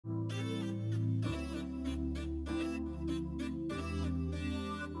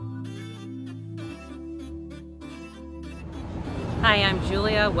Hi, I'm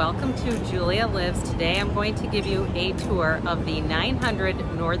Julia. Welcome to Julia Lives. Today I'm going to give you a tour of the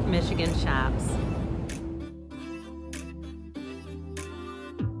 900 North Michigan Shops.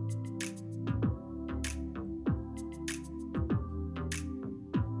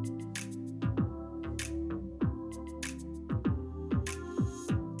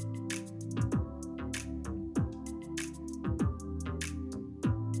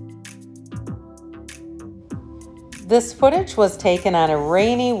 This footage was taken on a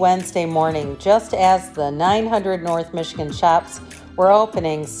rainy Wednesday morning just as the 900 North Michigan Shops were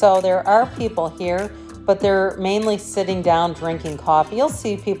opening, so there are people here, but they're mainly sitting down drinking coffee. You'll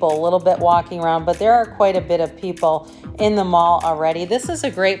see people a little bit walking around, but there are quite a bit of people in the mall already. This is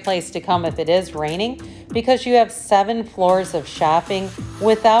a great place to come if it is raining because you have 7 floors of shopping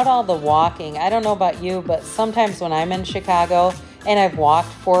without all the walking. I don't know about you, but sometimes when I'm in Chicago and I've walked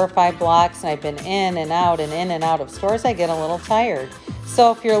 4 or 5 blocks and I've been in and out and in and out of stores, I get a little tired.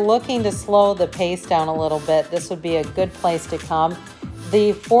 So if you're looking to slow the pace down a little bit, this would be a good place to come.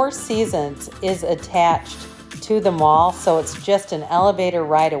 The Four Seasons is attached to the mall, so it's just an elevator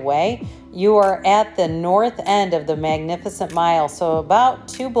ride away. You are at the north end of the Magnificent Mile, so about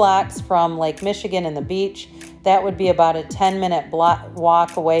 2 blocks from Lake Michigan and the beach. That would be about a 10-minute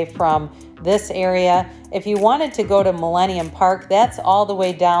walk away from this area. If you wanted to go to Millennium Park, that's all the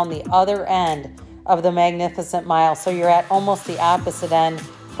way down the other end of the Magnificent Mile. So you're at almost the opposite end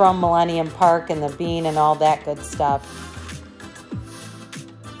from Millennium Park and the Bean and all that good stuff.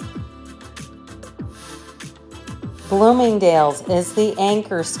 Bloomingdale's is the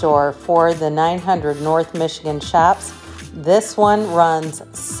anchor store for the 900 North Michigan Shops. This one runs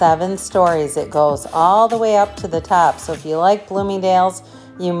 7 stories. It goes all the way up to the top. So if you like Bloomingdale's,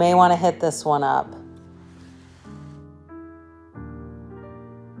 you may want to hit this one up.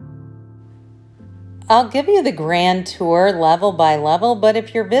 I'll give you the grand tour level by level, but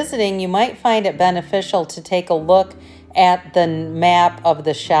if you're visiting, you might find it beneficial to take a look at the map of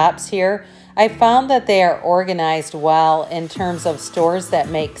the shops here. I found that they are organized well in terms of stores that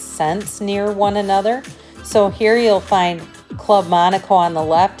make sense near one another. So here you'll find Club Monaco on the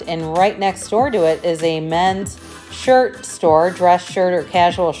left, and right next door to it is a men's shirt store, dress shirt or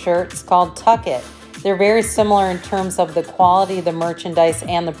casual shirts, called Tuck It. They're very similar in terms of the quality, the merchandise,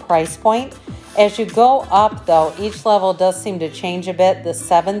 and the price point. As you go up, though, each level does seem to change a bit. The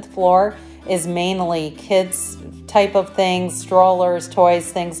 7th floor is mainly kids type of things, strollers, toys,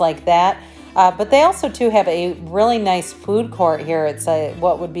 things like that. But they also, too, have a really nice food court here. It's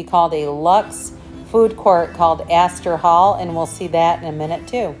what would be called a luxe food court called Astor Hall, and we'll see that in a minute,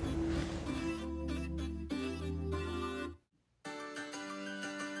 too.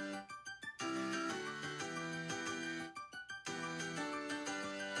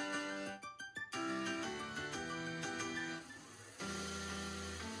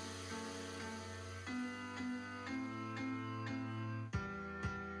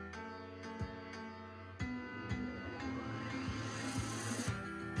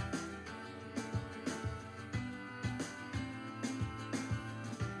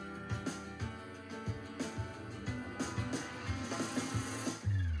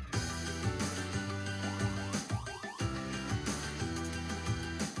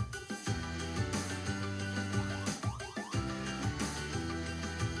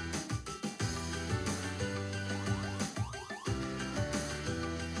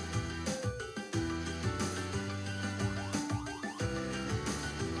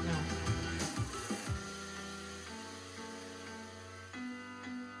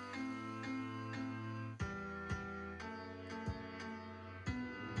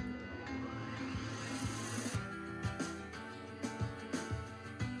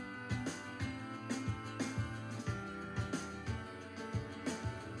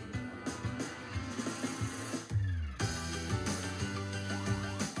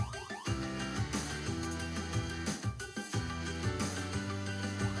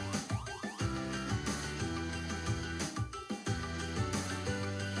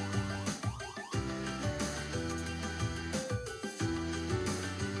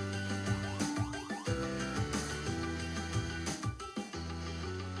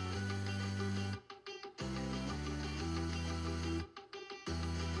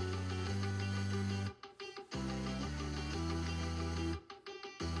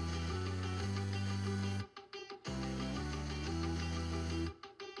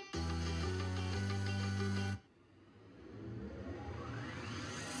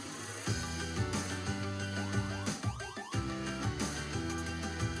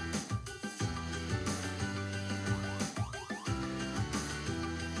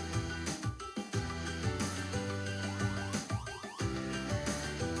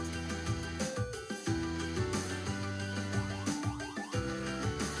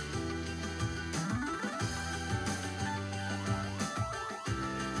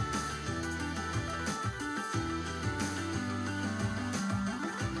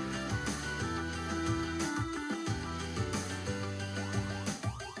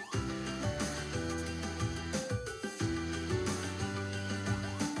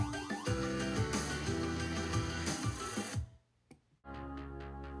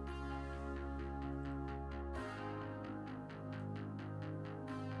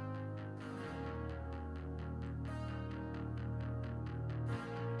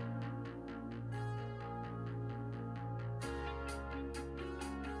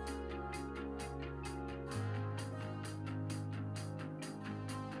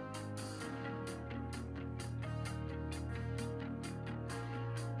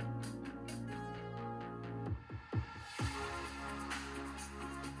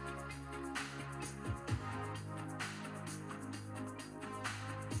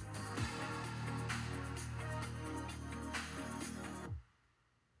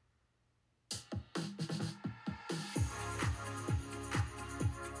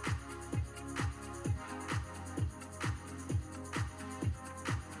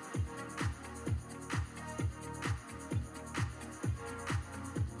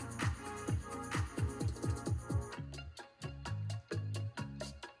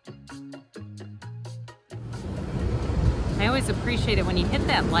 I always appreciate it when you hit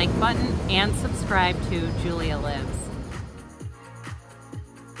that like button and subscribe to Julia Lives.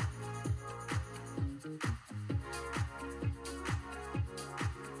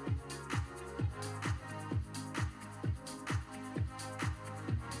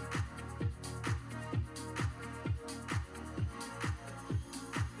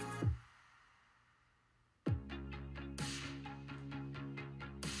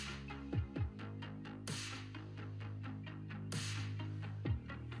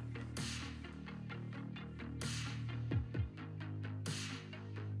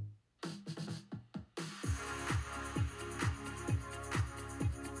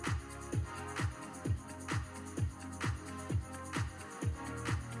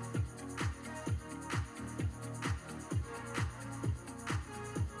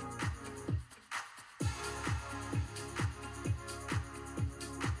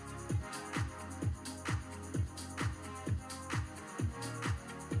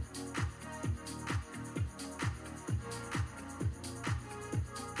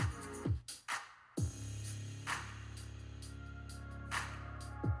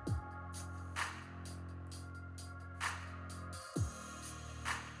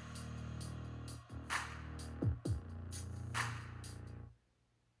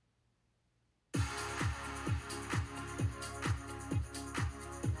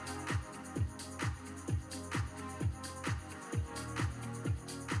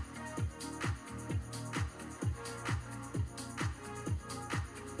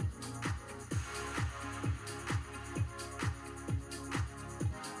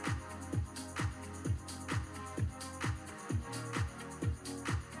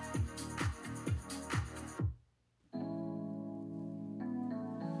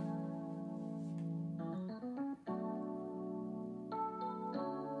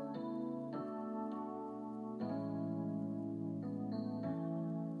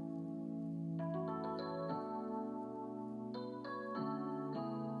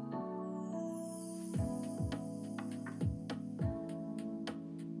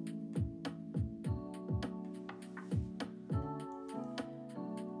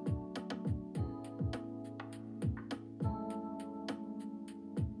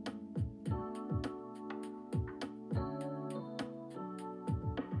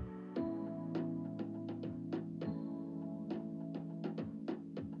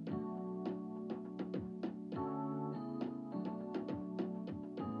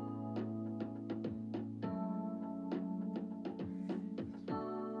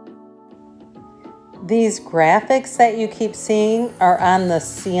 These graphics that you keep seeing are on the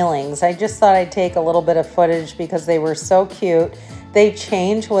ceilings. I just thought I'd take a little bit of footage because they were so cute. They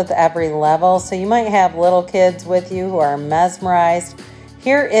change with every level, so you might have little kids with you who are mesmerized.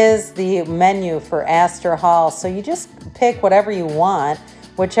 Here is the menu for Astor Hall, so you just pick whatever you want,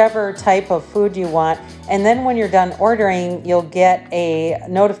 whichever type of food you want, and then when you're done ordering, you'll get a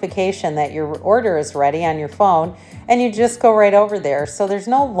notification that your order is ready on your phone, and you just go right over there. So there's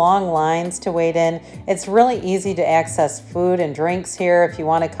no long lines to wait in. It's really easy to access food and drinks here if you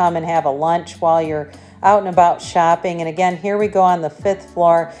want to come and have a lunch while you're out and about shopping. And again, here we go on the 5th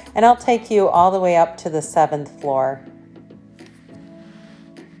floor, and I'll take you all the way up to the 7th floor.